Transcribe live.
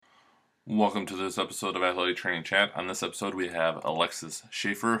Welcome to this episode of Athletic Training Chat. On this episode, we have Alexis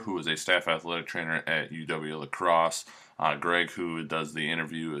Schaefer, who is a staff athletic trainer at UW La Crosse. Greg, who does the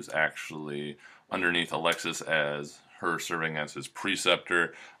interview, is actually underneath Alexis as her serving as his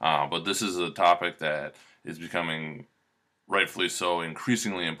preceptor. But this is a topic that is becoming, rightfully so,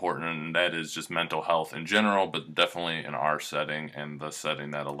 increasingly important, and that is just mental health in general, but definitely in our setting and the setting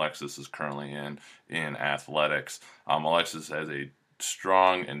that Alexis is currently in athletics. Alexis has a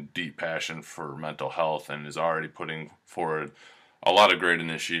strong and deep passion for mental health and is already putting forward a lot of great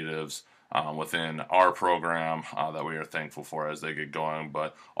initiatives within our program that we are thankful for as they get going,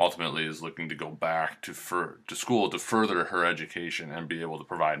 but ultimately is looking to go back to school to further her education and be able to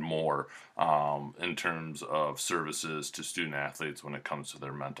provide more in terms of services to student athletes when it comes to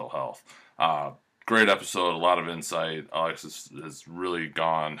their mental health. Great episode, a lot of insight. Alexis has really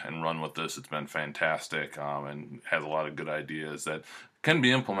gone and run with this. It's been fantastic and has a lot of good ideas that can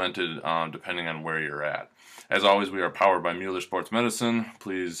be implemented depending on where you're at. As always, we are powered by Mueller Sports Medicine.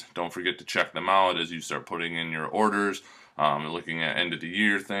 Please don't forget to check them out as you start putting in your orders, looking at end of the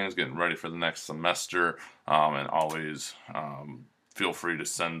year things, getting ready for the next semester, and always feel free to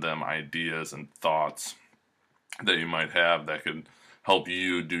send them ideas and thoughts that you might have that could help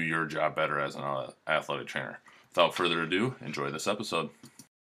you do your job better as an athletic trainer. Without further ado, enjoy this episode.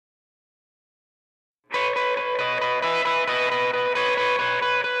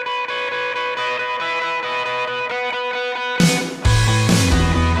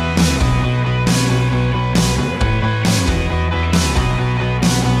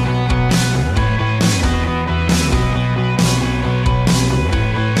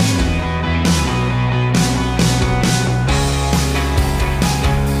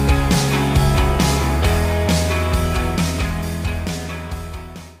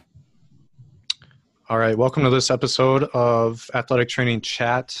 All right, welcome to this episode of Athletic Training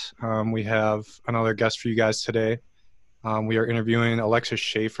Chat. We have another guest for you guys today. We are interviewing Alexis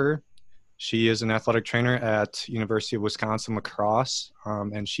Schaefer. She is an athletic trainer at University of Wisconsin-La Crosse,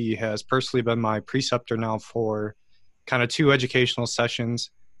 and she has personally been my preceptor now for kind of 2 educational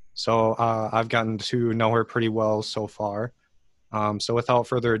sessions. So I've gotten to know her pretty well so far. So without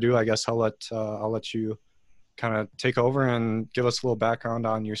further ado, I guess I'll let you kind of take over and give us a little background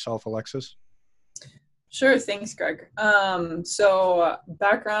on yourself, Alexis. Sure. Thanks, Greg. So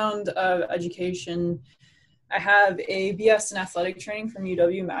background of education, I have a BS in athletic training from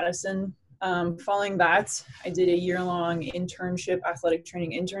UW-Madison. Following that, I did a year-long athletic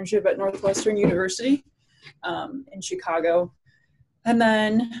training internship at Northwestern University in Chicago. And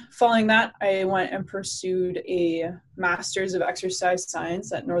then following that, I went and pursued a master's of exercise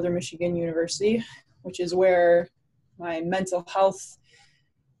science at Northern Michigan University, which is where my mental health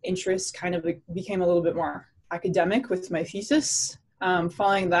interest kind of became a little bit more academic with my thesis.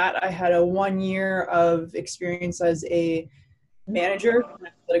 Following that, I had a 1 year of experience as a manager in an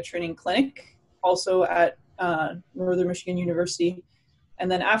athletic training clinic, also at Northern Michigan University.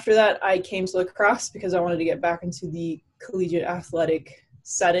 And then after that, I came to La Crosse because I wanted to get back into the collegiate athletic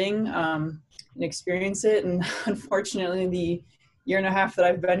setting and experience it. And unfortunately, the 1.5 years that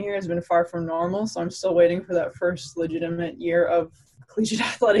I've been here has been far from normal. So I'm still waiting for that first legitimate year of collegiate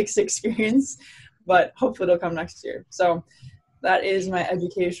athletics experience, but hopefully it'll come next year. So that is my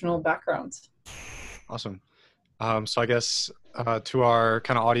educational background. Awesome. So I guess to our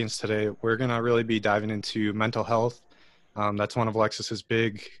kind of audience today, we're going to really be diving into mental health. That's one of Alexis's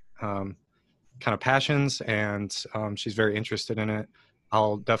big kind of passions, and she's very interested in it.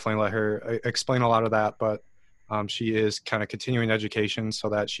 I'll definitely let her explain a lot of that, but she is kind of continuing education so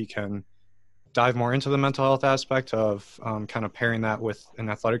that she can dive more into the mental health aspect of kind of pairing that with an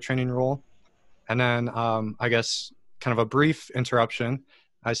athletic training role. And then I guess kind of a brief interruption.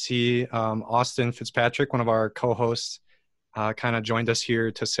 I see Austin Fitzpatrick, one of our co-hosts, kind of joined us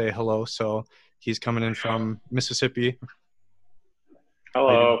here to say hello. So he's coming in from Mississippi.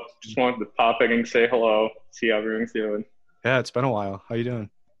 Hello. Just wanted to pop in and say hello, see how everyone's doing. Yeah, it's been a while. How you doing?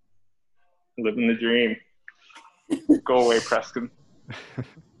 Living the dream. Go away, Preston.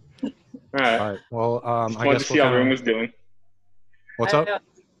 All right. Well, I wanted to see how everyone was doing. What's up? Just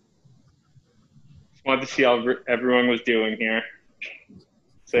wanted to see how everyone was doing here.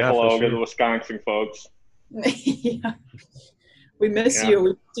 Say hello to the Wisconsin folks. Yeah. We miss you. We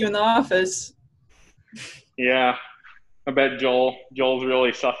miss you in the office. Yeah. I bet Joel's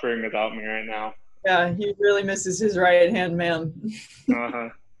really suffering without me right now. Yeah, he really misses his right-hand man. Uh-huh. All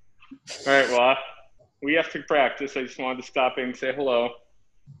right, well, we have to practice. I just wanted to stop in and say hello.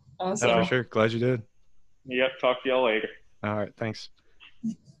 Awesome. Yeah, for sure. Glad you did. Yep, talk to y'all later. All right, thanks.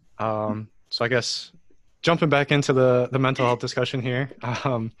 So I guess jumping back into the mental health discussion here,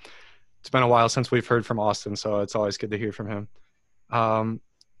 it's been a while since we've heard from Austin, so it's always good to hear from him.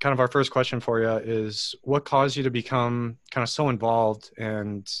 Kind of our first question for you is, what caused you to become kind of so involved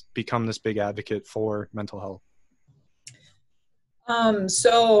and become this big advocate for mental health?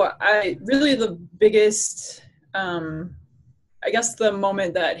 So the biggest, I guess the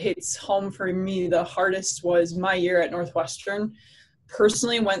moment that hits home for me the hardest was my year at Northwestern.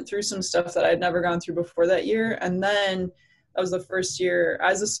 Personally went through some stuff that I'd never gone through before that year. And then that was the first year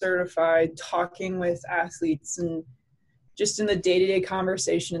as a certified, talking with athletes and just in the day-to-day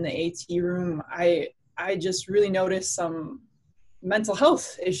conversation in the AT room, I just really noticed some mental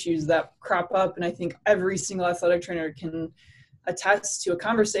health issues that crop up. And I think every single athletic trainer can attest to a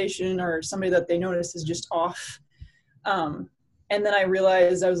conversation or somebody that they notice is just off. And then I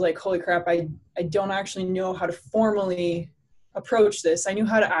realized, I was like, holy crap, I don't actually know how to formally approach this. I knew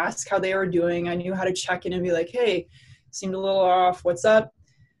how to ask how they were doing. I knew how to check in and be like, hey, seemed a little off, what's up?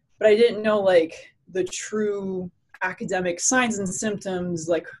 But I didn't know like the true academic signs and symptoms,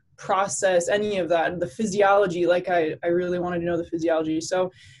 like process, any of that, the physiology. Like I really wanted to know the physiology.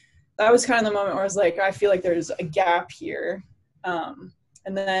 So that was kind of the moment where I was like, I feel like there's a gap here. And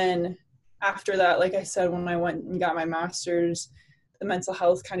then after that, like I said, when I went and got my master's, the mental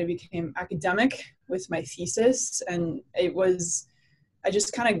health kind of became academic with my thesis. And I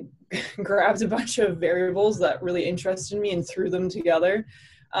just kind of grabbed a bunch of variables that really interested me and threw them together.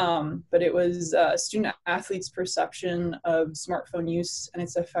 But it was student athletes' perception of smartphone use and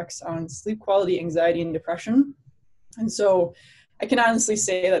its effects on sleep quality, anxiety, and depression. And so I can honestly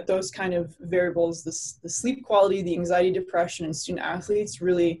say that those kind of variables, the sleep quality, the anxiety, depression, and student athletes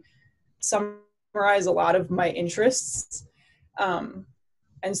really summarize a lot of my interests.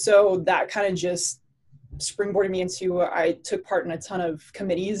 And so that kind of just springboarded me into, I took part in a ton of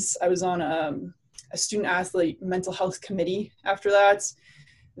committees. I was on a student athlete mental health committee after that.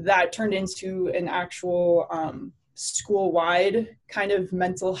 That turned into an actual school-wide kind of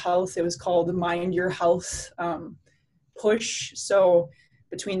mental health. It was called Mind Your Health push. So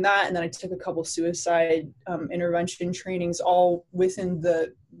between that and then I took a couple suicide intervention trainings, all within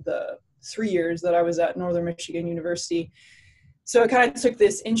the 3 years that I was at Northern Michigan University. So I kind of took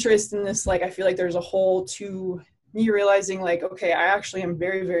this interest in this, like, I feel like there's a hole to me realizing like, okay, I actually am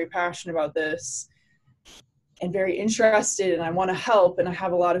very, very passionate about this and very interested and I want to help. And I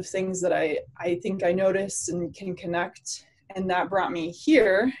have a lot of things that I think I notice and can connect. And that brought me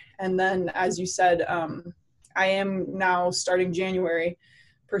here. And then, as you said, I am now starting January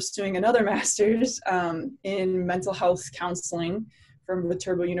pursuing another master's in mental health counseling from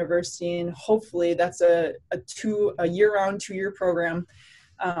Viterbo University, and hopefully that's a year-round 2-year program.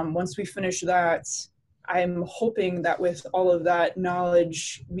 Once we finish that, I'm hoping that with all of that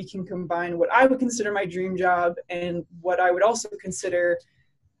knowledge, we can combine what I would consider my dream job and what I would also consider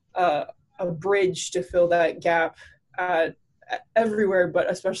a bridge to fill that gap everywhere, but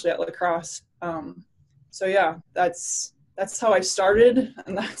especially at lacrosse. So yeah, that's how I started,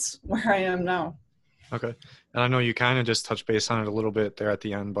 and that's where I am now. Okay. And I know you kind of just touched base on it a little bit there at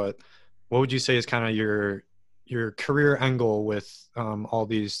the end, but what would you say is kind of your career end goal with all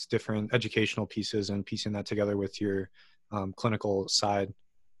these different educational pieces and piecing that together with your clinical side?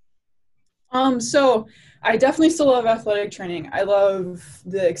 So I definitely still love athletic training. I love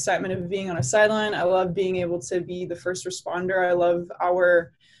the excitement of being on a sideline. I love being able to be the first responder. I love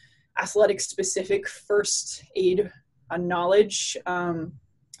our athletic specific first aid knowledge.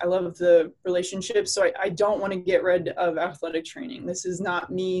 I love the relationships. So I don't want to get rid of athletic training. This is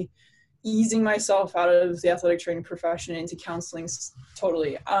not me easing myself out of the athletic training profession into counseling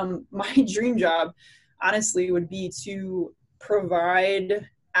totally. My dream job, honestly, would be to provide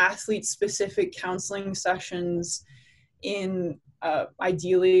athlete-specific counseling sessions in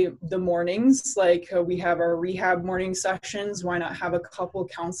ideally the mornings. Like we have our rehab morning sessions. Why not have a couple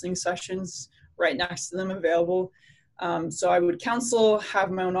counseling sessions right next to them available? So I would counsel, have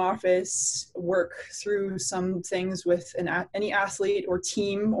my own office, work through some things with any athlete or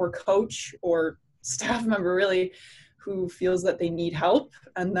team or coach or staff member really who feels that they need help.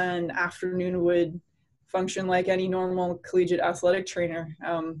 And then afternoon would function like any normal collegiate athletic trainer.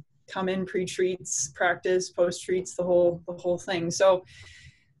 Come in pre-treats, practice, post-treats, the whole thing. So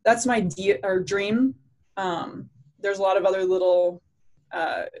that's my dream. There's a lot of other little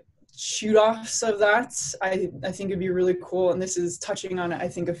shoot-offs of that. I think it'd be really cool, and this is touching on, I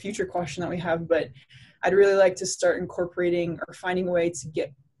think, a future question that we have, but I'd really like to start incorporating or finding a way to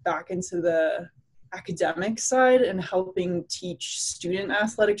get back into the academic side and helping teach student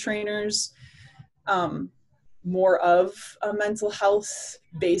athletic trainers more of a mental health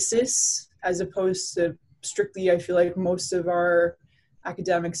basis, as opposed to strictly, I feel like most of our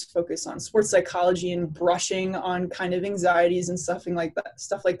academics focus on sports psychology and brushing on kind of anxieties and stuff like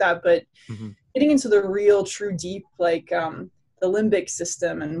that. But getting into the real, true, deep, like the limbic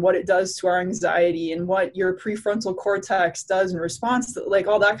system and what it does to our anxiety and what your prefrontal cortex does in response to, like,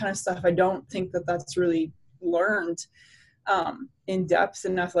 all that kind of stuff. I don't think that that's really learned in depth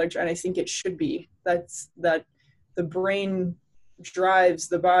in athletics, and I think it should be. That the brain drives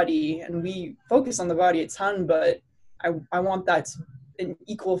the body, and we focus on the body a ton, but I want that to an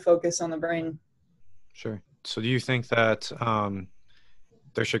equal focus on the brain. Sure. So do you think that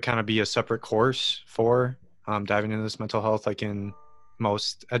there should kind of be a separate course for diving into this mental health, like in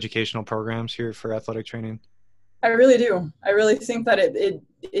most educational programs here for athletic training? I really do. I really think that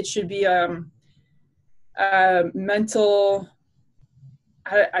it should be mental.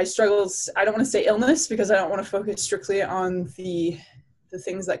 I struggle. I don't want to say illness because I don't want to focus strictly on the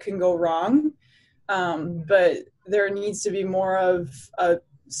things that can go wrong. But there needs to be more of a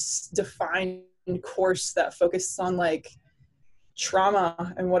defined course that focuses on like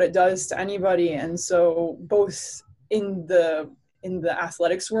trauma and what it does to anybody. And so both in the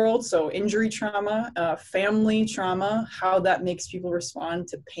athletics world, so injury trauma, family trauma, how that makes people respond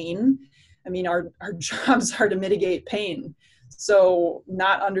to pain. I mean, our jobs are to mitigate pain. So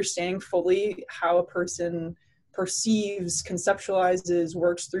not understanding fully how a person perceives, conceptualizes,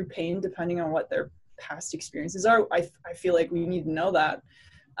 works through pain, depending on what their past experiences are. I feel like we need to know that.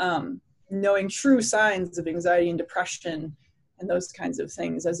 Knowing true signs of anxiety and depression and those kinds of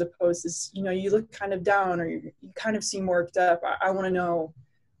things, as opposed to, you look kind of down or you kind of seem worked up. I want to know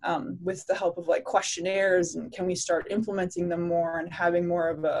with the help of like questionnaires, and can we start implementing them more and having more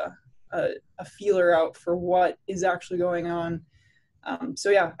of a feeler out for what is actually going on.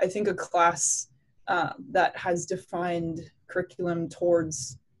 So yeah, I think a class that has defined curriculum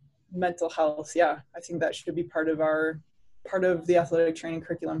towards mental health, I think that should be part of the athletic training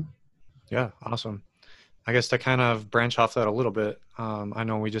curriculum. Yeah, awesome. I guess to kind of branch off that a little bit, I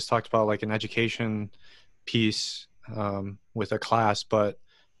know we just talked about like an education piece with a class, but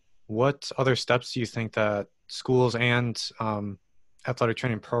what other steps do you think that schools and athletic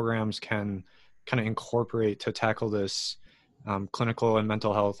training programs can kind of incorporate to tackle this clinical and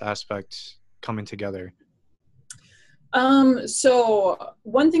mental health aspect coming together? So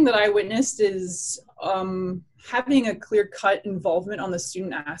one thing that I witnessed is having a clear-cut involvement on the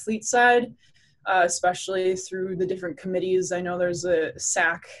student-athlete side, especially through the different committees. I know there's a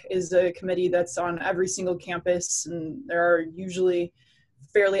SAC is a committee that's on every single campus, and there are usually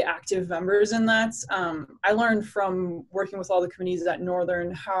fairly active members in that. I learned from working with all the committees at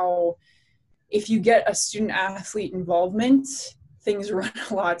Northern how if you get a student-athlete involvement, things run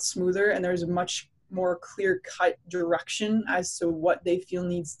a lot smoother, and there's a much more clear-cut direction as to what they feel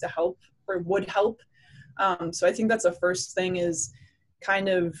needs to help or would help. So I think that's the first thing, is kind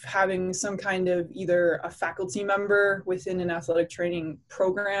of having some kind of either a faculty member within an athletic training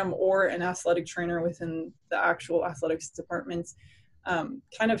program or an athletic trainer within the actual athletics department,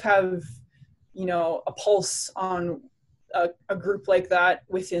 kind of have, a pulse on a group like that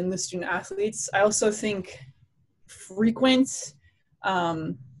within the student athletes. I also think frequent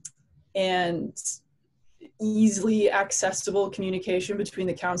and easily accessible communication between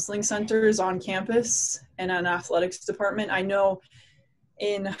the counseling centers on campus and an athletics department. I know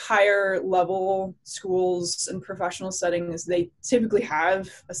in higher level schools and professional settings, they typically have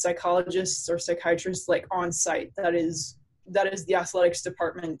a psychologist or psychiatrist like on site. That is the athletics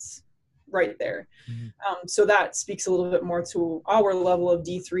department right there. Mm-hmm. So that speaks a little bit more to our level of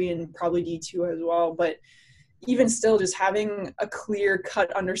D3 and probably D2 as well. But even still, just having a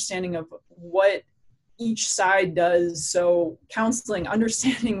clear-cut understanding of what each side does. So counseling,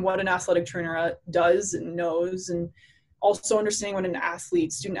 understanding what an athletic trainer does and knows, and also understanding what an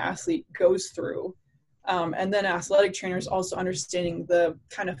student athlete goes through. And then athletic trainers also understanding the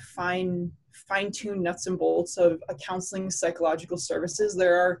kind of fine-tuned nuts and bolts of a counseling psychological services.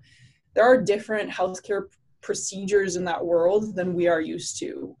 There are different healthcare procedures in that world than we are used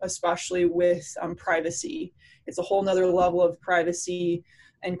to, especially with privacy. It's a whole nother level of privacy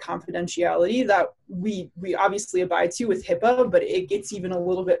and confidentiality that we obviously abide to with HIPAA, but it gets even a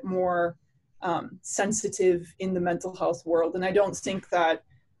little bit more sensitive in the mental health world. And I don't think that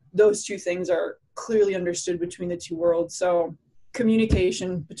those two things are clearly understood between the two worlds. So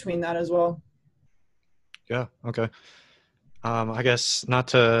communication between that as well. Yeah. Okay. I guess not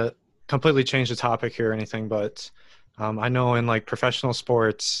to completely change the topic here or anything, but I know in like professional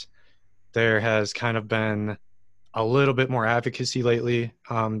sports, there has kind of been a little bit more advocacy lately.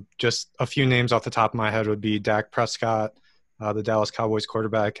 Just a few names off the top of my head would be Dak Prescott, the Dallas Cowboys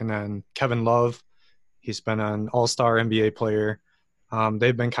quarterback, and then Kevin Love. He's been an all-star NBA player.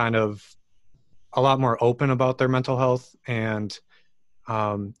 they've been kind of a lot more open about their mental health. And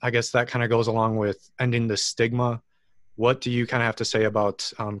I guess that kind of goes along with ending the stigma. What do you kind of have to say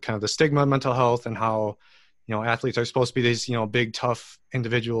about kind of the stigma of mental health and how, athletes are supposed to be these, big, tough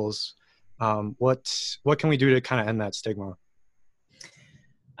individuals? What can we do to kind of end that stigma?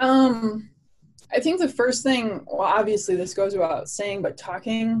 I think the first thing, well, obviously this goes without saying, but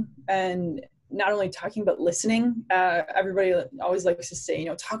talking, and not only talking, but listening. Everybody always likes to say,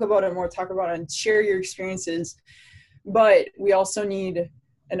 talk about it more, talk about it, and share your experiences. But we also need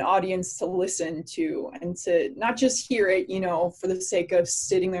an audience to listen to, and to not just hear it, for the sake of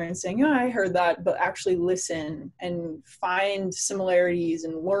sitting there and saying, oh, I heard that, but actually listen and find similarities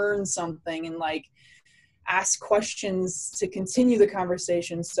and learn something, and ask questions to continue the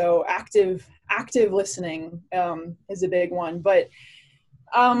conversation. So active listening is a big one. But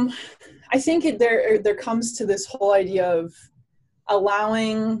I think there comes to this whole idea of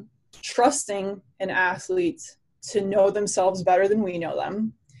trusting an athlete to know themselves better than we know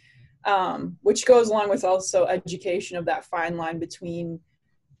them, which goes along with also education of that fine line between,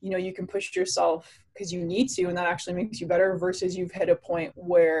 you can push yourself because you need to, and that actually makes you better, versus you've hit a point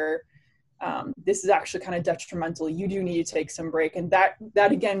where this is actually kind of detrimental. You do need to take some break. And that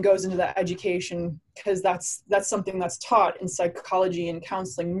again goes into that education, because that's something that's taught in psychology and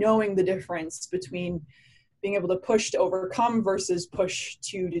counseling, knowing the difference between being able to push to overcome versus push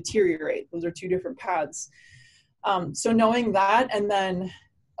to deteriorate. Those are two different paths. So knowing that, and then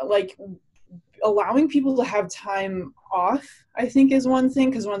allowing people to have time off, I think is one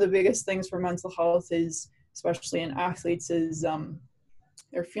thing, because one of the biggest things for mental health is, especially in athletes, is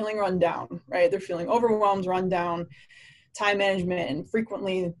they're feeling run down, right? They're feeling overwhelmed, run down, time management. And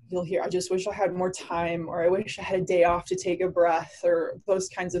frequently you'll hear, I just wish I had more time, or I wish I had a day off to take a breath, or those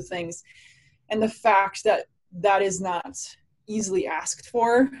kinds of things. And the fact that that is not easily asked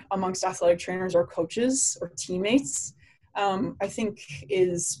for amongst athletic trainers or coaches or teammates, I think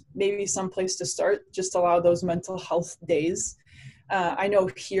is maybe some place to start. Just allow those mental health days. I know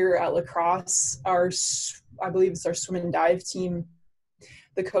here at lacrosse, I believe it's our swim and dive team,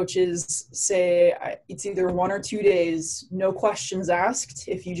 the coaches say it's either 1 or 2 days, no questions asked.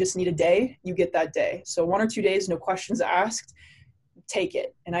 If you just need a day, you get that day. So 1 or 2 days, no questions asked, take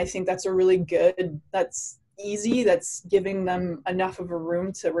it. And I think that's that's easy. That's giving them enough of a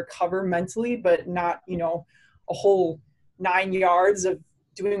room to recover mentally, but not, a whole 9 yards of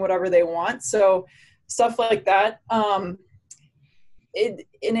doing whatever they want. So stuff like that. And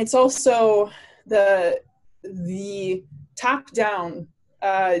it's also the top down.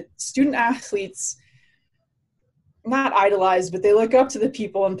 Student athletes not idolize, but they look up to the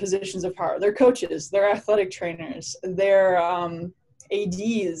people in positions of power. Their coaches, their athletic trainers, their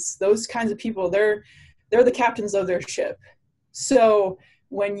ADs, those kinds of people. They're the captains of their ship. So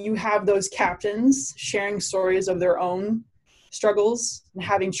when you have those captains sharing stories of their own struggles and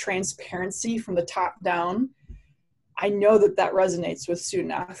having transparency from the top down, I know that resonates with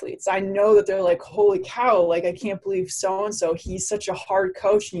student athletes. I know that they're like, holy cow, I can't believe so-and-so, he's such a hard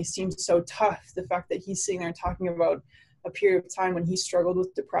coach and he seems so tough. The fact that he's sitting there and talking about a period of time when he struggled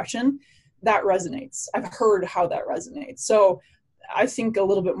with depression, that resonates. I've heard how that resonates. So I think a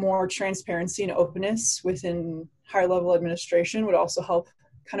little bit more transparency and openness within higher level administration would also help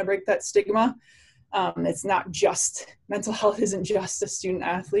kind of break that stigma. It's not just, mental health isn't just a student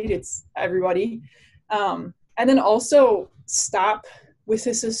athlete, it's everybody. And then also stop with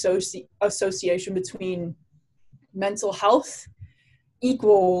this association between mental health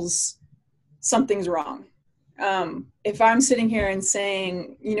equals something's wrong. If I'm sitting here and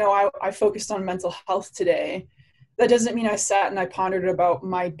saying, I focused on mental health today, that doesn't mean I sat and I pondered about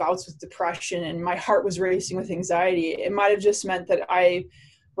my bouts with depression and my heart was racing with anxiety. It might have just meant that I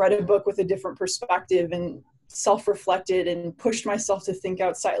read a book with a different perspective and self-reflected and pushed myself to think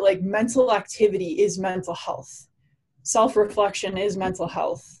outside. Mental activity is mental health. Self-reflection is mental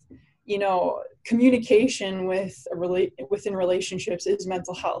health. Communication within relationships is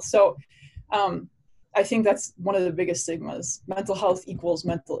mental health. So I think that's one of the biggest stigmas. Mental health equals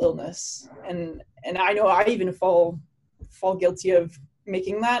mental illness. And I know I even fall guilty of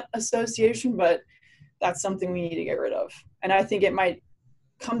making that association, but that's something we need to get rid of. And I think it might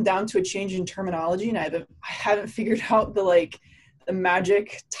come down to a change in terminology, and I haven't figured out the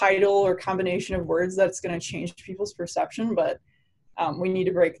magic title or combination of words that's going to change people's perception, but we need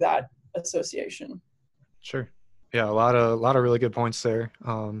to break that association. Sure. Yeah, a lot of really good points there.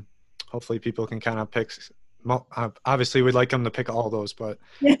 Hopefully people can kind of pick, obviously we'd like them to pick all those, but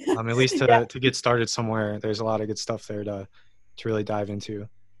at least to get started somewhere, there's a lot of good stuff there to really dive into.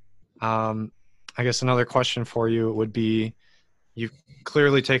 I guess another question for you would be, you've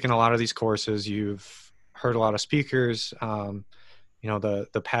clearly taken a lot of these courses. You've heard a lot of speakers.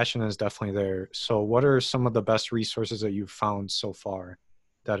 The passion is definitely there. So what are some of the best resources that you've found so far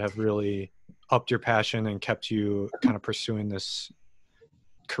that have really upped your passion and kept you kind of pursuing this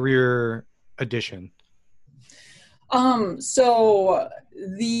career addition? So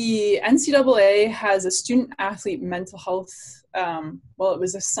the NCAA has a student athlete mental health. It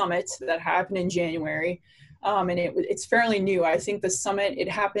was a summit that happened in January. And it's fairly new. I think the summit,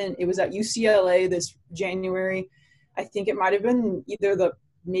 it was at UCLA this January. I think it might've been either it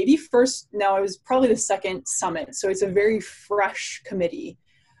was probably the second summit. So it's a very fresh committee.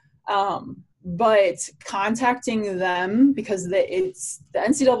 But contacting them, because it's the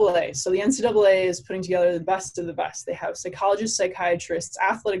NCAA. So the NCAA is putting together the best of the best. They have psychologists, psychiatrists,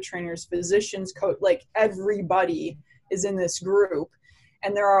 athletic trainers, physicians, like everybody is in this group.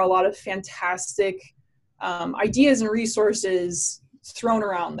 And there are a lot of fantastic ideas and resources thrown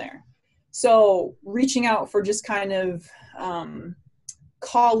around there. So reaching out for just kind of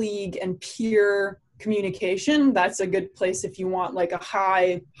colleague and peer communication, that's a good place if you want like a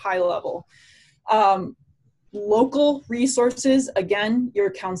high level. Local resources, again, your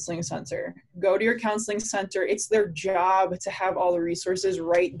counseling center. Go to your counseling center. It's their job to have all the resources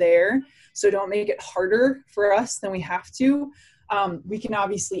right there. So don't make it harder for us than we have to. We can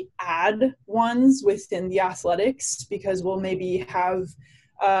obviously add ones within the athletics because we'll maybe have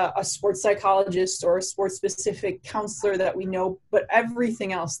a sports psychologist or a sports specific counselor that we know, but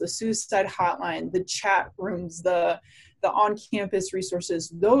everything else, the suicide hotline, the chat rooms, the on-campus resources,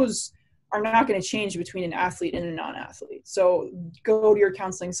 those are not going to change between an athlete and a non-athlete. So go to your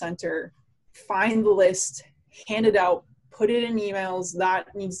counseling center, find the list, hand it out, put it in emails.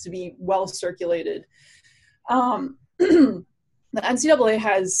 That needs to be well circulated. The NCAA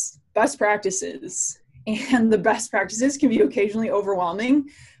has best practices, and the best practices can be occasionally overwhelming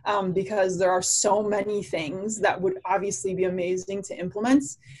because there are so many things that would obviously be amazing to implement.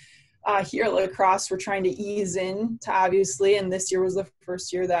 Here at La Crosse, we're trying to ease in to obviously, and this year was the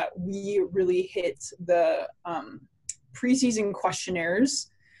first year that we really hit the preseason questionnaires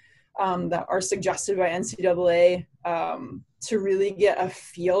that are suggested by NCAA to really get a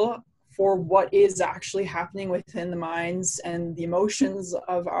feel for what is actually happening within the minds and the emotions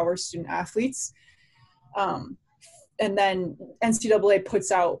of our student athletes. And then NCAA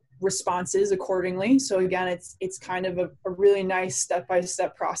puts out responses accordingly. So again, it's kind of a really nice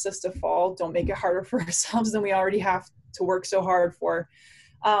step-by-step process to follow. Don't make it harder for ourselves than we already have to work so hard for.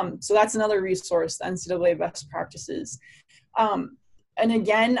 So that's another resource, the NCAA best practices. And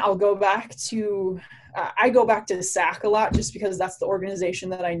again, I'll go back to, I go back to SAC a lot just because that's the organization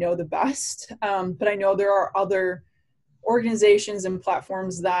that I know the best. But I know there are other organizations and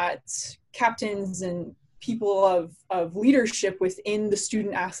platforms that captains and people of leadership within the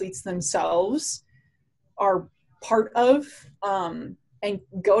student athletes themselves are part of, and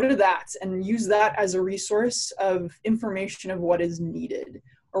go to that and use that as a resource of information of what is needed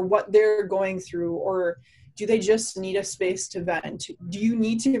or what they're going through, or do they just need a space to vent? Do you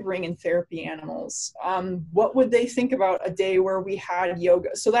need to bring in therapy animals? What would they think about a day where we had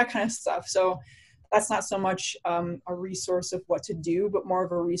yoga? So that kind of stuff. So that's not so much a resource of what to do, but more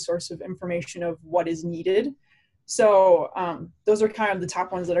of a resource of information of what is needed. So those are kind of the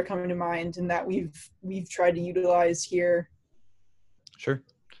top ones that are coming to mind and that we've tried to utilize here. Sure.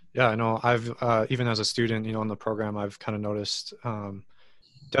 Yeah, I know I've, even as a student, in the program, I've kind of noticed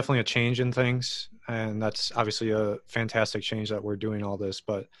definitely a change in things. And that's obviously a fantastic change that we're doing all this,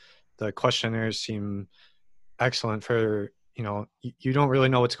 but the questionnaires seem excellent for, you don't really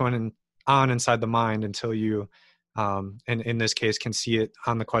know what's going on inside the mind until you, and in this case, can see it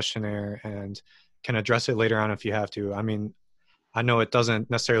on the questionnaire and can address it later on if you have to. I mean, I know it doesn't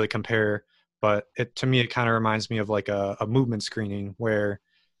necessarily compare, but to me, it kind of reminds me of like a movement screening where,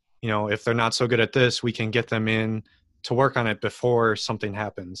 if they're not so good at this, we can get them in to work on it before something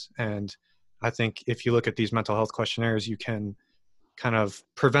happens. And I think if you look at these mental health questionnaires, you can kind of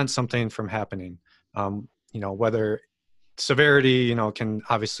prevent something from happening. Whether severity, can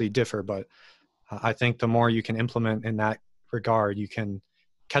obviously differ, but I think the more you can implement in that regard, you can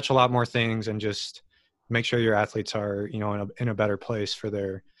catch a lot more things and just make sure your athletes are, in a better place for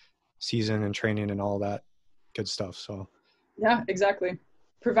their season and training and all that good stuff. So yeah, exactly.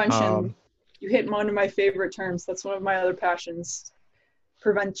 Prevention. You hit one of my favorite terms. That's one of my other passions.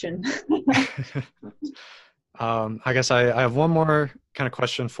 Prevention. I guess I have one more kind of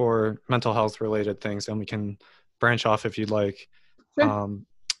question for mental health related things, and we can branch off if you'd like. Sure.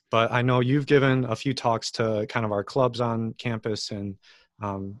 But I know you've given a few talks to kind of our clubs on campus and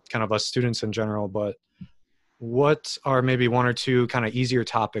kind of us students in general, but what are maybe one or two kind of easier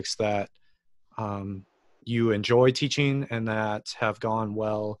topics that you enjoy teaching and that have gone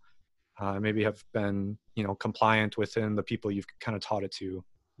well, maybe have been, compliant within the people you've kind of taught it to?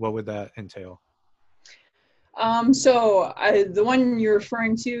 What would that entail? The one you're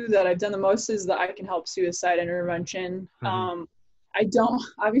referring to that I've done the most is the I Can Help Suicide Intervention. Mm-hmm. I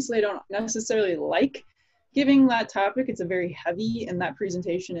don't necessarily like giving that topic. It's a very heavy, and that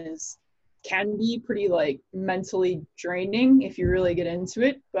presentation can be pretty like mentally draining if you really get into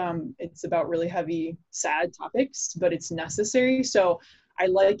it. It's about really heavy, sad topics, but it's necessary. So I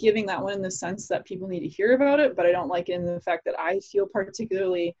like giving that one in the sense that people need to hear about it, but I don't like it in the fact that I feel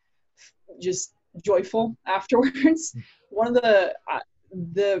particularly just joyful afterwards. One of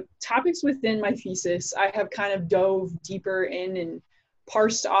the topics within my thesis, I have kind of dove deeper in and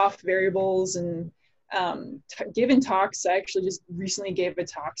parsed off variables and given talks. I actually just recently gave a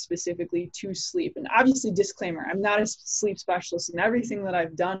talk specifically to sleep. And obviously, disclaimer, I'm not a sleep specialist, and everything that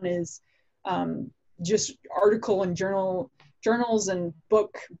I've done is just article and journals and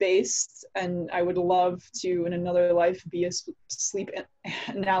book based. And I would love to, in another life, be a sleep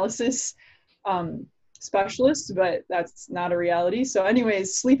analysis specialist, but that's not a reality. So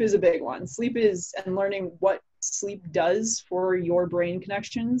anyways, sleep is a big one. And learning what sleep does for your brain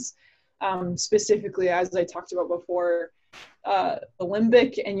connections. Specifically, as I talked about before, the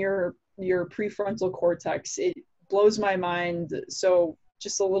limbic and your prefrontal cortex, it blows my mind. So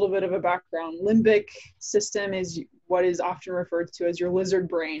just a little bit of a background. Limbic system is what is often referred to as your lizard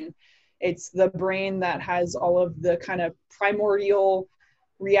brain. It's the brain that has all of the kind of primordial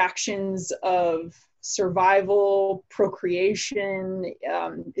reactions of survival, procreation.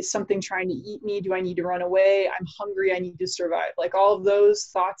 Is something trying to eat me? Do I need to run away? I'm hungry. I need to survive. Like all of those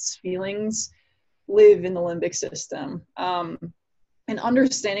thoughts, feelings live in the limbic system. And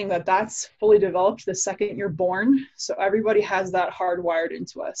understanding that that's fully developed the second you're born. So everybody has that hardwired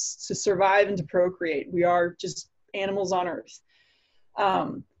into us to survive and to procreate. We are just animals on Earth.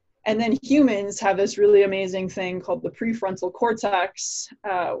 And then humans have this really amazing thing called the prefrontal cortex,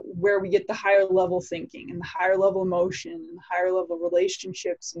 where we get the higher level thinking and the higher level emotion and the higher level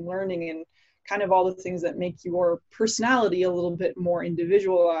relationships and learning and kind of all the things that make your personality a little bit more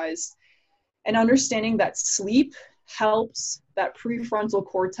individualized. And understanding that sleep helps that prefrontal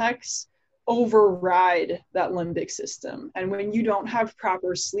cortex override that limbic system. And when you don't have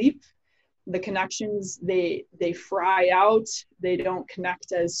proper sleep, the connections, they fry out, they don't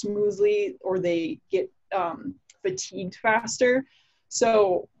connect as smoothly, or they get fatigued faster.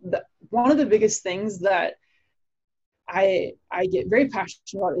 So one of the biggest things that I get very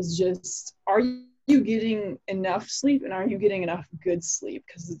passionate about is just, are you getting enough sleep, and are you getting enough good sleep?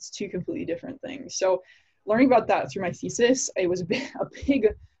 Because it's two completely different things. So learning about that through my thesis, it was a big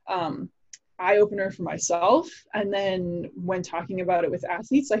eye-opener for myself. And then when talking about it with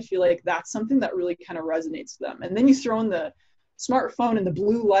athletes, I feel like that's something that really kind of resonates with them. And then you throw in the smartphone and the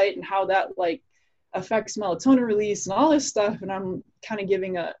blue light and how that like affects melatonin release and all this stuff. And I'm kind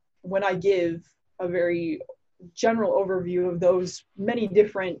of when I give a very general overview of those many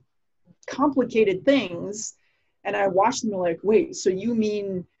different complicated things, and I watch them like, wait, so you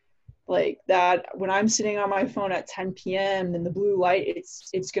mean like that when I'm sitting on my phone at 10 p.m. and the blue light,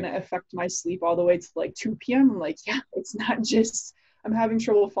 it's going to affect my sleep all the way to like 2 p.m. I'm like, yeah, it's not just I'm having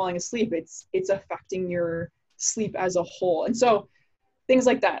trouble falling asleep. It's affecting your sleep as a whole. And so things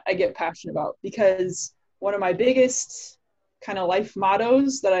like that I get passionate about, because one of my biggest kind of life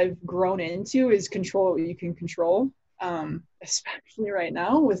mottos that I've grown into is control what you can control, especially right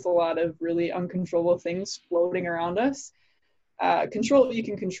now with a lot of really uncontrollable things floating around us. Control what you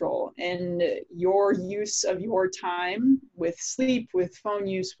can control, and your use of your time with sleep, with phone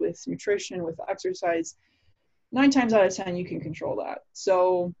use, with nutrition, with exercise, 9 times out of 10, you can control that.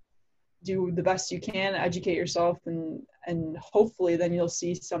 So do the best you can, educate yourself, and hopefully then you'll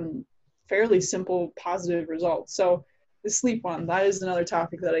see some fairly simple positive results. So the sleep one, that is another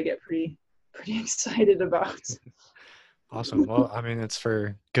topic that I get pretty excited about. Awesome. Well, I mean, it's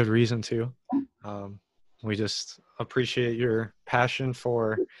for good reason too. We just appreciate your passion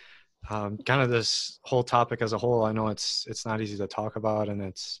for kind of this whole topic as a whole. I know it's not easy to talk about,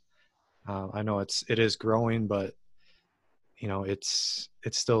 and I know it is growing, but it's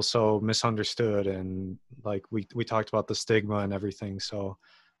still so misunderstood, and like we talked about the stigma and everything. So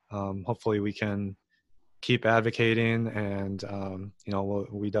hopefully we can keep advocating, and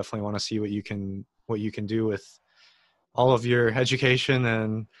we definitely want to see what you can do with all of your education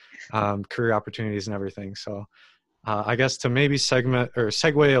and career opportunities and everything. So I guess to maybe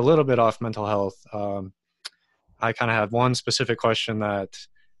segue a little bit off mental health, I kind of have one specific question that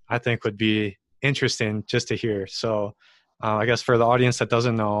I think would be interesting just to hear. So I guess for the audience that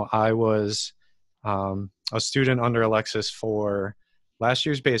doesn't know, I was a student under Alexis for last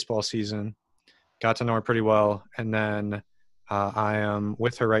year's baseball season, got to know her pretty well. And then I am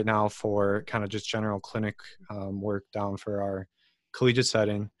with her right now for kind of just general clinic work down for our collegiate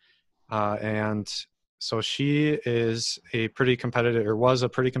setting. And so she is a pretty competitive, or was a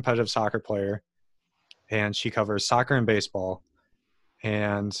pretty competitive soccer player, and she covers soccer and baseball.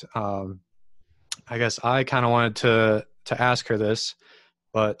 And I guess I kind of wanted to ask her this,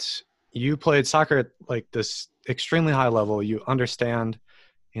 but you played soccer at like this extremely high level. You understand,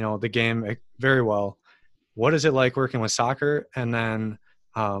 the game very well. What is it like working with soccer and then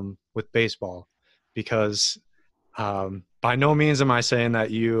with baseball? Because by no means am I saying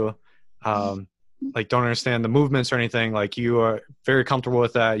that you like don't understand the movements or anything. Like, you are very comfortable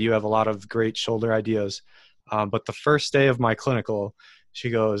with that. You have a lot of great shoulder ideas. But the first day of my clinical, she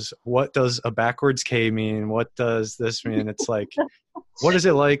goes, "What does a backwards K mean? What does this mean?" It's like, what is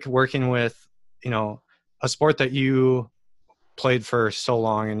it like working with, a sport that you played for so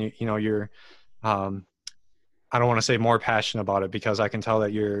long, and you're I don't want to say more passionate about it, because I can tell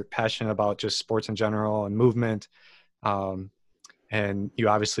that you're passionate about just sports in general and movement. And you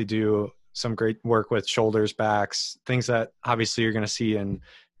obviously do some great work with shoulders, backs, things that obviously you're going to see in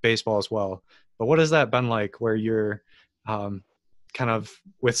baseball as well. But what has that been like, where you're kind of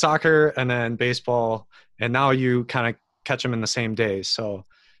with soccer and then baseball, and now you kind of catch them in the same day? So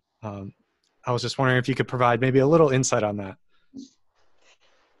I was just wondering if you could provide maybe a little insight on that.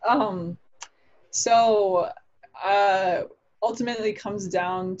 So ultimately comes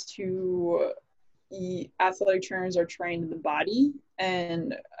down to athletic trainers are trained in the body,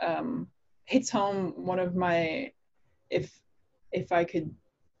 and hits home one of my, if I could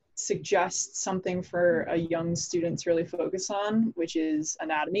suggest something for a young student to really focus on, which is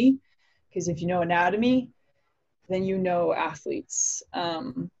anatomy. Because if you know anatomy, then you know athletes.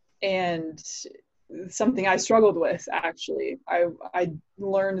 And something I struggled with, actually. I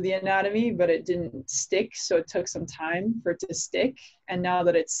learned the anatomy, but it didn't stick, so it took some time for it to stick. And now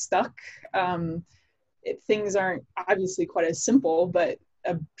that it's stuck, things aren't obviously quite as simple, but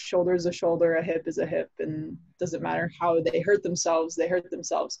a shoulder is a shoulder, a hip is a hip, and it doesn't matter how they hurt themselves, they hurt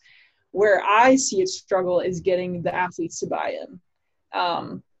themselves. Where I see it struggle is getting the athletes to buy in.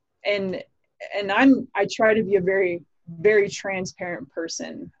 And I try to be a very, very transparent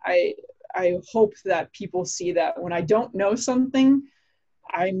person. I hope that people see that when I don't know something,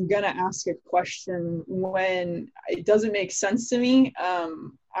 I'm going to ask a question. When it doesn't make sense to me,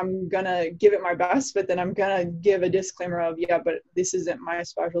 I'm going to give it my best, but then I'm going to give a disclaimer of, yeah, but this isn't my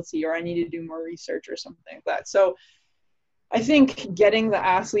specialty, or I need to do more research or something like that. So I think getting the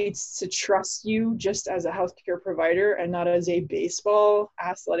athletes to trust you just as a healthcare provider and not as a baseball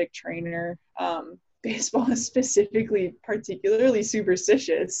athletic trainer. Baseball is specifically particularly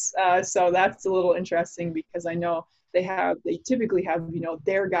superstitious. So that's a little interesting, because I know they typically have,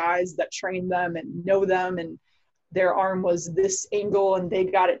 their guys that train them and know them, and their arm was this angle and they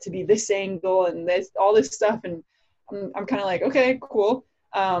got it to be this angle and all this stuff. And I'm kind of like, okay, cool.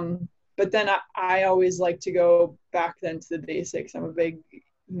 But then I always like to go back then to the basics. I'm a big,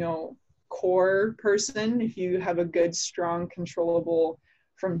 core person. If you have a good, strong, controllable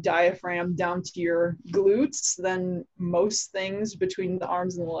from diaphragm down to your glutes, then most things between the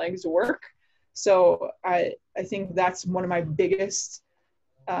arms and the legs work. So I think that's one of my biggest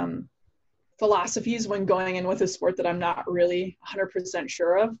philosophies when going in with a sport that I'm not really 100%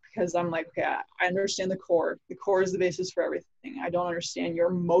 sure of, because I'm like, okay, I understand the core. The core is the basis for everything. I don't understand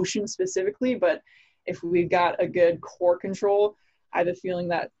your motion specifically, but if we've got a good core control, I have a feeling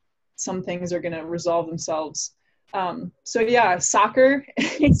that some things are going to resolve themselves. So yeah, soccer,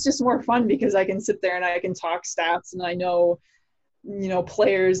 it's just more fun because I can sit there and I can talk stats, and I know,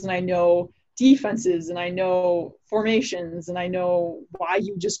 players, and I know defenses, and I know formations, and I know why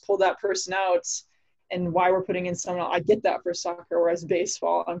you just pulled that person out and why we're putting in someone else. I get that for soccer, whereas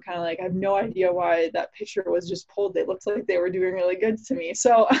baseball, I'm kind of like, I have no idea why that pitcher was just pulled. They looked like they were doing really good to me.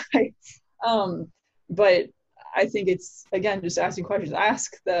 So but I think it's, again, just asking questions. I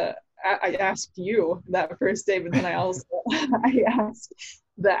asked you that first day, but then I also I asked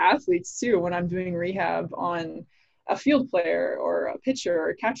the athletes too when I'm doing rehab on a field player or a pitcher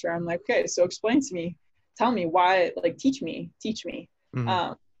or a catcher. I'm like, okay, so explain to me, tell me why, like, teach me.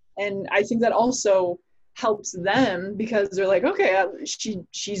 Mm-hmm. And I think that also helps them, because they're like, okay,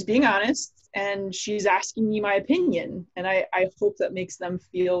 she's being honest and she's asking me my opinion. And I hope that makes them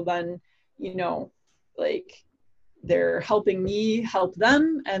feel then, like they're helping me help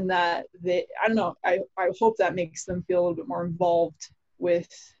them, and that I hope that makes them feel a little bit more involved with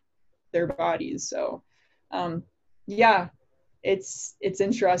their bodies. So yeah, it's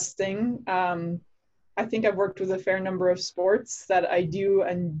interesting. I think I've worked with a fair number of sports that I do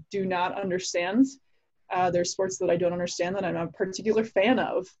and do not understand. There's sports that I don't understand that I'm a particular fan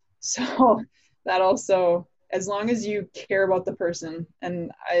of. So that also, as long as you care about the person,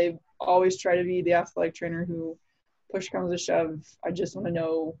 and I always try to be the athletic trainer who, push comes to shove, I just want to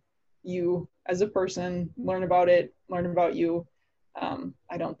know you as a person, learn about it, learn about you.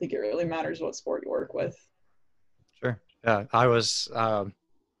 I don't think it really matters what sport you work with. Sure. Yeah, I was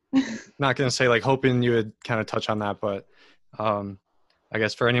not going to say like hoping you would kind of touch on that, but I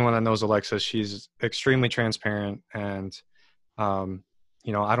guess for anyone that knows Alexis, she's extremely transparent, and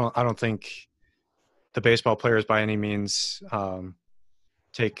you know, I don't think the baseball players by any means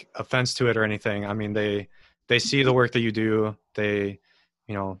take offense to it or anything. I mean, they see the work that you do. They,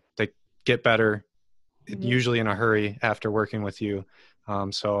 you know, they get better usually in a hurry after working with you.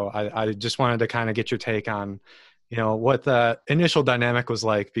 So I just wanted to kind of get your take on, you know, what the initial dynamic was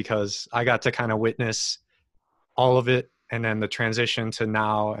like, because I got to kind of witness all of it and then the transition to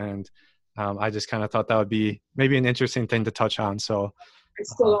now. And I just kind of thought that would be maybe an interesting thing to touch on. So I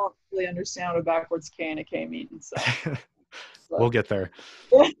still don't really understand what a backwards K and a K means. So. We'll get there.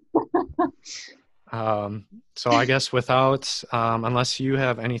 So I guess without, unless you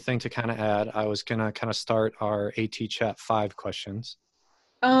have anything to kind of add, I was going to kind of start our AT Chat 5 questions.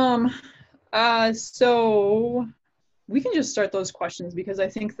 So we can just start those questions, because I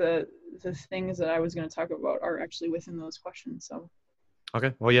think the things that I was going to talk about are actually within those questions. So.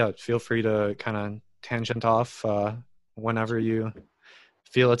 Okay. Well, yeah, feel free to kind of tangent off whenever you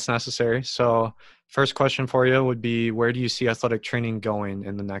feel it's necessary. So first question for you would be, where do you see athletic training going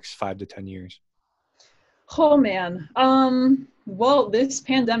in the next 5 to 10 years? Oh man. Well, this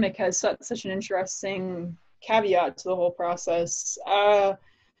pandemic has set such an interesting caveat to the whole process. I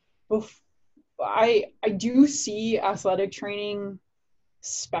do see athletic training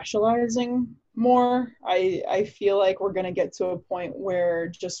specializing more. I feel like we're going to get to a point where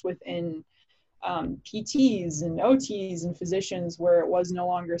just within PTs and OTs and physicians, where it was no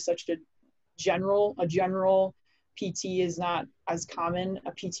longer such a general PT is not as common.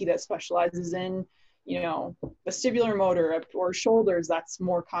 A PT that specializes in, you know, vestibular motor or shoulders, that's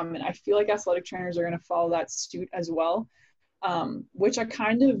more common. I feel like athletic trainers are going to follow that suit as well, which I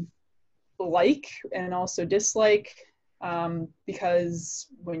kind of like and also dislike, because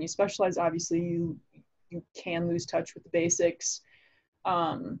when you specialize, obviously you can lose touch with the basics.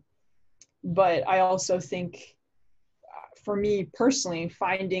 But I also think, for me personally,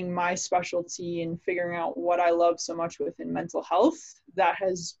 finding my specialty and figuring out what I love so much within mental health, that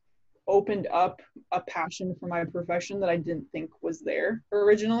has opened up a passion for my profession that I didn't think was there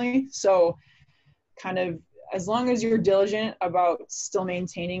originally. So kind of, as long as you're diligent about still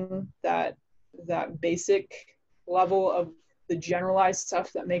maintaining that basic level of the generalized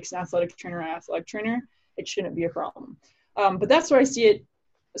stuff that makes an athletic trainer an athletic trainer, it shouldn't be a problem. But that's where I see it,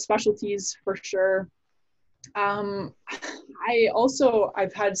 specialties for sure. I've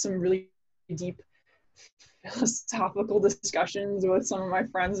had some really deep philosophical discussions with some of my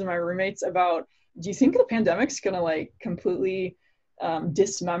friends and my roommates about, do you think the pandemic's going to like completely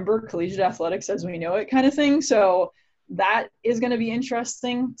dismember collegiate athletics as we know it, kind of thing? So that is going to be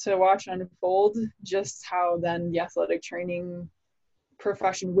interesting to watch unfold, just how then the athletic training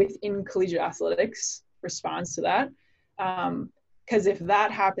profession within collegiate athletics responds to that. Because if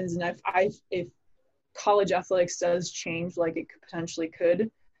that happens, and if college athletics does change like it potentially could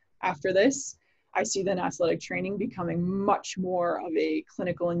after this, I see then athletic training becoming much more of a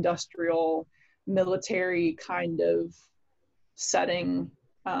clinical, industrial, military kind of setting,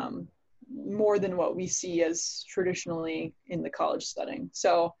 more than what we see as traditionally in the college setting.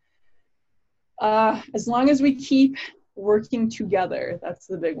 So as long as we keep working together, that's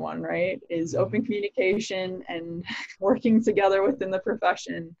the big one, right? Is open communication and working together within the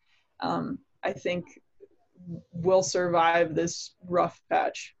profession. I think we'll survive this rough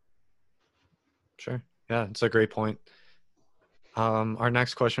patch. Sure. Yeah, it's a great point. Our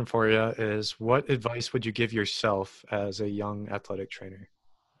next question for you is, what advice would you give yourself as a young athletic trainer?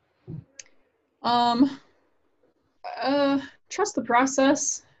 Trust the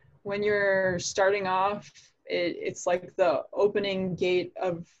process. When you're starting off, it's like the opening gate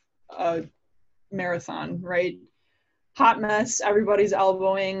of a marathon, right? Hot mess, everybody's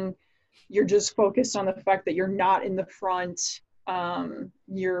elbowing. You're just focused on the fact that you're not in the front.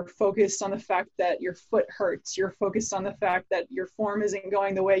 You're focused on the fact that your foot hurts. You're focused on the fact that your form isn't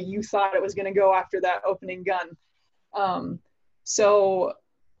going the way you thought it was going to go after that opening gun. So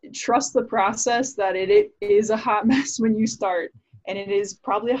trust the process, that it is a hot mess when you start. and it is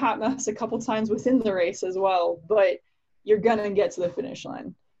probably a hot mess a couple times within the race as well, but you're gonna get to the finish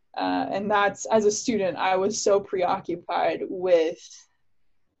line. And that's, as a student, I was so preoccupied with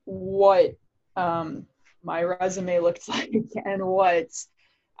what my resume looked like and what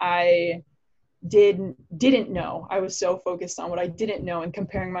I didn't know. I was so focused on what I didn't know and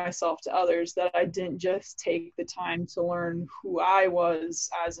comparing myself to others that I didn't just take the time to learn who I was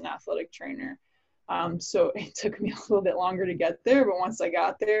as an athletic trainer. So it took me a little bit longer to get there, but once I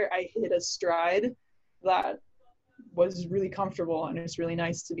got there, I hit a stride that was really comfortable, and it's really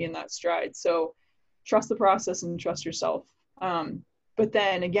nice to be in that stride. So trust the process and trust yourself. But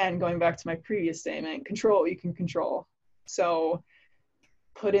then again, going back to my previous statement, control what you can control. So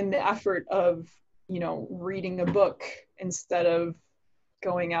put in the effort of, reading a book instead of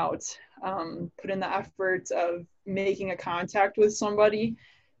going out. Put in the effort of making a contact with somebody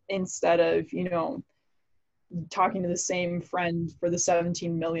instead of, talking to the same friend for the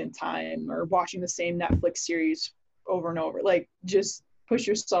 17 millionth time or watching the same Netflix series over and over. Like, just push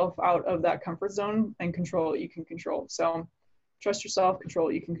yourself out of that comfort zone and control what you can control. So trust yourself, control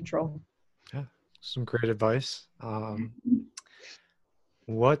what you can control. Yeah, some great advice.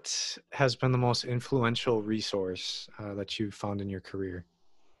 What has been the most influential resource that you've found in your career?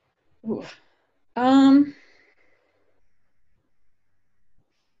 Ooh.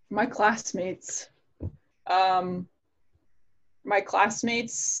 My classmates. My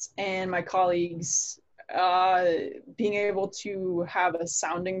classmates and my colleagues, being able to have a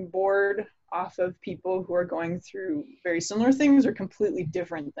sounding board off of people who are going through very similar things or completely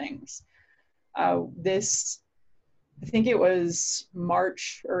different things. I think it was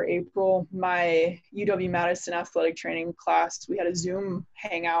March or April, my UW-Madison athletic training class, we had a Zoom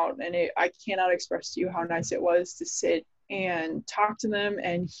hangout, and I cannot express to you how nice it was to sit and talk to them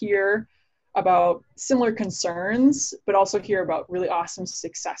and hear about similar concerns, but also hear about really awesome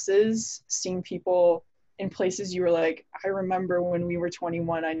successes, seeing people in places you were like, I remember when we were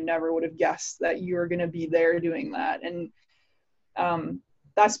 21, I never would have guessed that you were going to be there doing that. And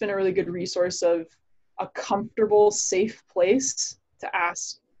that's been a really good resource of a comfortable, safe place to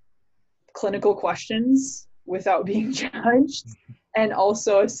ask clinical questions without being judged, and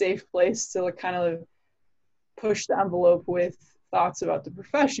also a safe place to kind of push the envelope with thoughts about the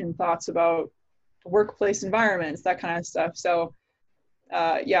profession, thoughts about workplace environments, that kind of stuff. So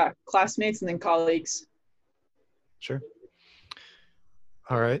yeah, classmates and then colleagues. Sure.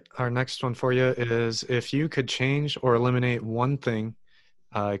 All right. Our next one for you is, if you could change or eliminate one thing,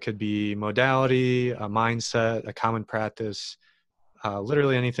 it could be modality, a mindset, a common practice,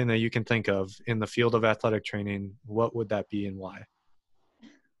 literally anything that you can think of in the field of athletic training, what would that be and why?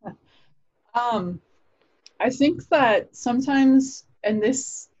 I think that sometimes, and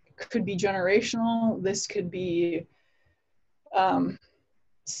this could be generational, this could be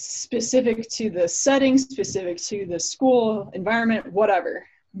specific to the setting, specific to the school environment, whatever.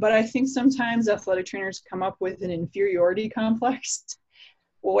 But I think sometimes athletic trainers come up with an inferiority complex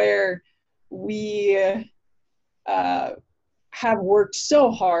where we have worked so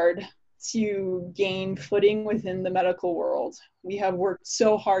hard to gain footing within the medical world. We have worked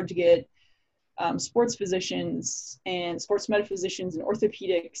so hard to get sports physicians and sports metaphysicians and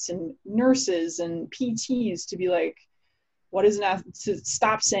orthopedics and nurses and PTs to be like, to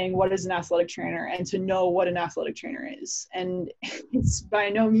stop saying what is an athletic trainer and to know what an athletic trainer is. And it's by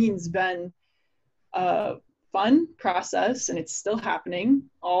no means been a fun process, and it's still happening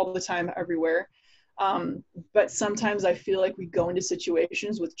all the time everywhere. But sometimes I feel like we go into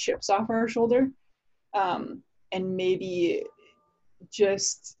situations with chips off our shoulder, and maybe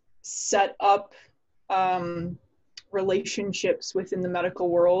just set up relationships within the medical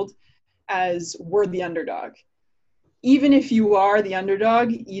world as we're the underdog. Even if you are the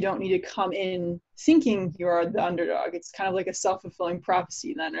underdog, you don't need to come in thinking you are the underdog. It's kind of like a self-fulfilling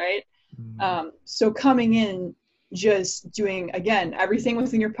prophecy then, right? So coming in, just doing, again, everything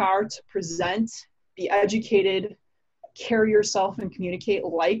within your power to present, be educated, carry yourself and communicate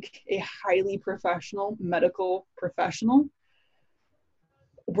like a highly professional medical professional,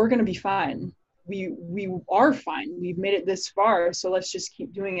 we're going to be fine. We are fine. We've made it this far, so let's just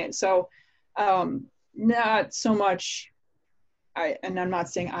keep doing it. So not so much, and I'm not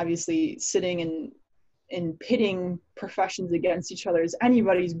saying obviously sitting and pitting professions against each other is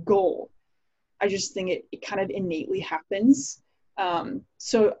anybody's goal. I just think it kind of innately happens.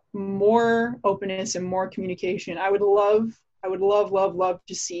 So more openness and more communication. I would love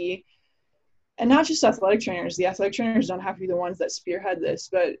to see, and not just athletic trainers. The athletic trainers don't have to be the ones that spearhead this,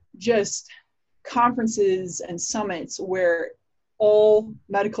 but just conferences and summits where all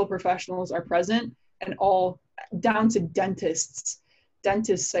medical professionals are present and all down to dentists,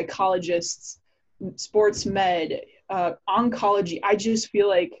 psychologists, sports med, oncology. I just feel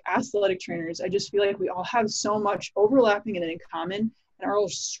like athletic trainers, I just feel like we all have so much overlapping and in common and are all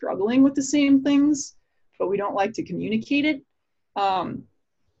struggling with the same things, but we don't like to communicate it.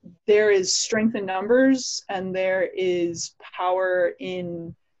 There is strength in numbers, and there is power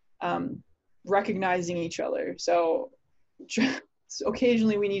in recognizing each other. So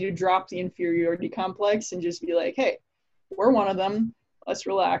occasionally we need to drop the inferiority complex and just be like, hey, we're one of them. Let's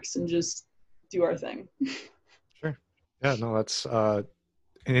relax and just do our thing. Sure. Yeah, no, that's an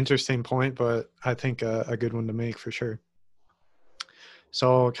interesting point, but I think a good one to make for sure.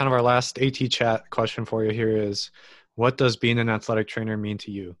 So kind of our last AT chat question for you here is, what does being an athletic trainer mean to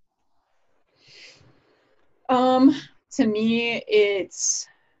you? To me,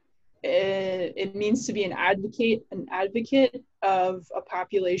 it means to be an advocate of a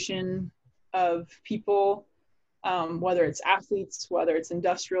population of people, whether it's athletes, whether it's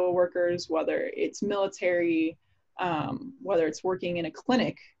industrial workers, whether it's military, whether it's working in a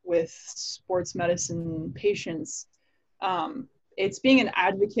clinic with sports medicine patients. It's being an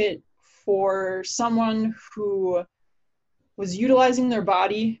advocate for someone who was utilizing their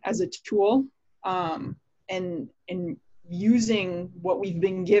body as a tool, and using what we've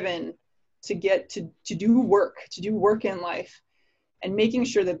been given to get to do work in life, and making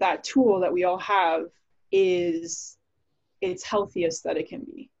sure that that tool that we all have is its healthiest that it can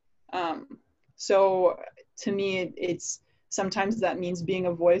be. So to me, it's sometimes that means being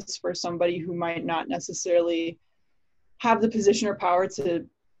a voice for somebody who might not necessarily have the position or power to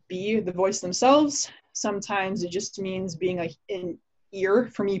be the voice themselves. Sometimes it just means being an ear,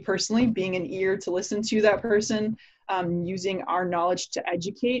 for me personally, being an ear to listen to that person, using our knowledge to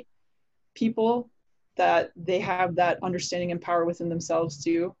educate people that they have that understanding and power within themselves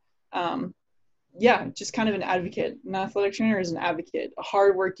too. Just kind of an advocate. An athletic trainer is an advocate, a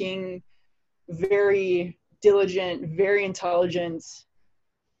hardworking, very diligent, very intelligent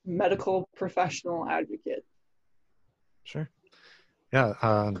medical professional advocate. Sure.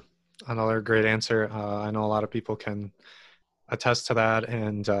 Yeah. Another great answer. I know a lot of people can attest to that.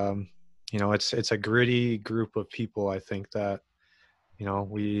 And, it's a gritty group of people. I think that,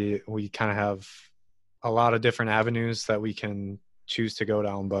 we kind of have a lot of different avenues that we can choose to go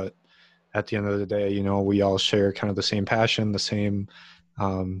down, but at the end of the day, we all share kind of the same passion, the same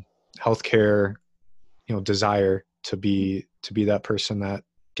healthcare, desire to be that person that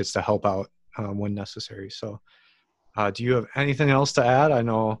gets to help out when necessary. So do you have anything else to add? I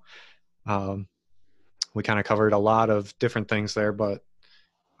know we kind of covered a lot of different things there, but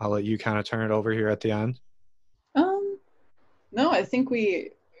I'll let you kind of turn it over here at the end. No, I think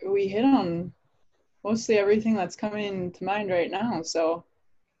we hit on mostly everything that's coming to mind right now. So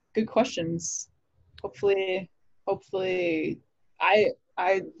good questions. Hopefully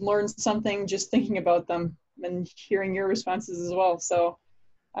I learned something just thinking about them and hearing your responses as well. So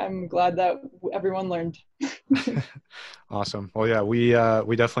I'm glad that everyone learned. Awesome. Well, yeah, we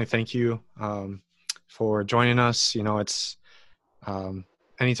definitely thank you for joining us. It's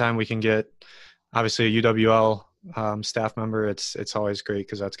anytime we can get obviously a UWL staff member, it's always great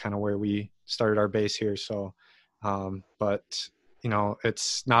because that's kind of where we started our base here. So, but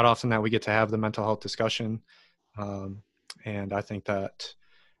it's not often that we get to have the mental health discussion. And I think that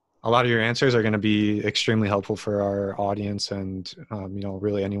a lot of your answers are going to be extremely helpful for our audience and,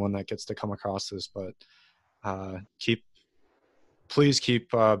 really anyone that gets to come across this, but please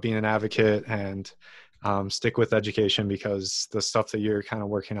keep being an advocate and stick with education, because the stuff that you're kind of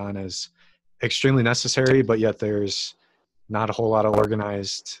working on is extremely necessary, but yet there's not a whole lot of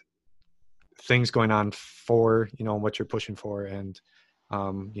organized things going on for, what you're pushing for. And,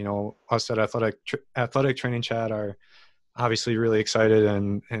 us at Athletic Training Chat are obviously really excited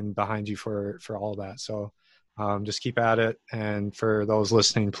and behind you for all that. So just keep at it. And for those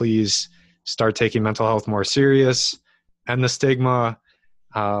listening, please start taking mental health more serious, and the stigma,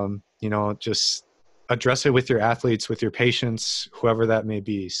 just address it with your athletes, with your patients, whoever that may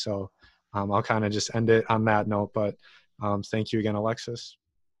be. So I'll kind of just end it on that note, but thank you again, Alexis.